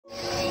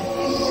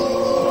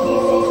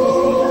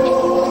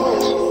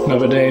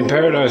Another day in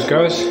paradise,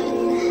 guys.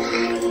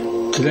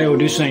 Today we'll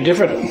do something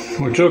different.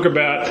 We'll talk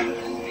about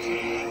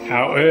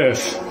our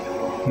Earth.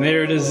 And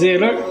there it is there,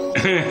 look.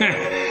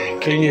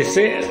 Can you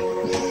see it?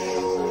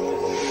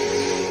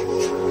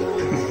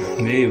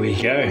 There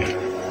we go.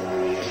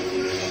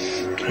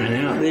 And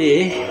out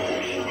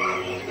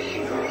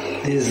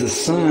there's the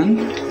sun.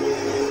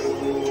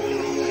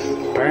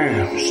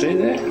 Bam, see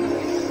that?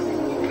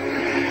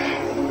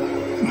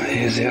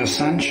 There's our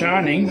sun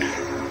shining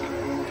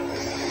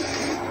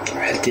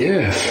at the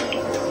Earth.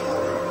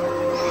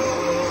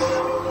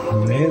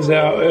 And there's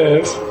our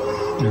Earth,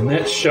 and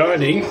that's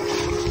shining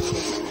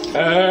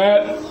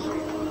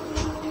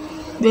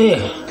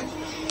there.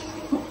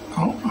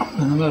 Oh,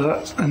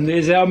 and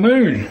there's our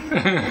moon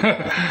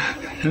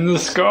in the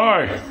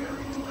sky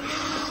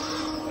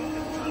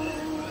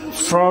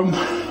from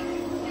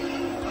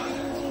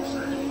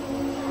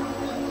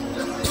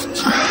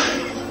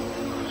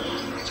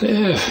the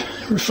Earth.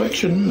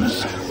 Reflection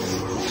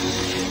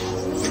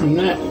from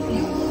that,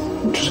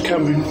 which is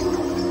coming,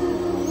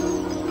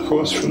 of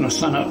course, from the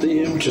sun up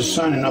there, which is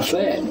shining off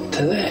that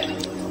to that.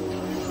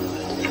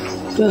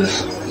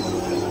 This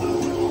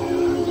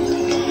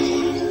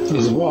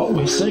is what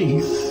we see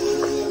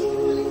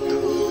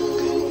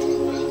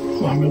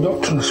when we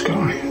look to the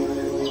sky.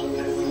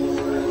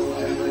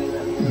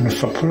 And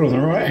if I put it on the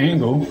right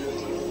angle,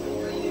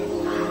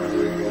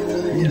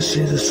 you'll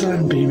see the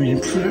sun beaming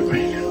through at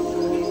me.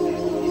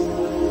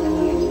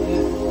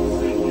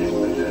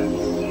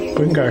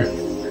 Bingo.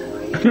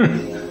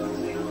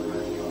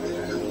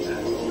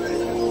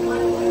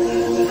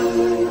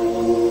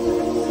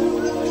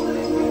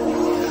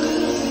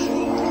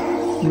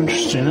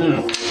 Interesting, isn't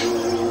it?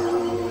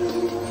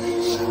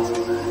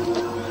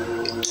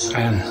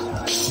 And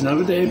it's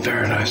another day in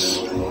paradise.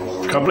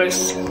 God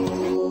bless.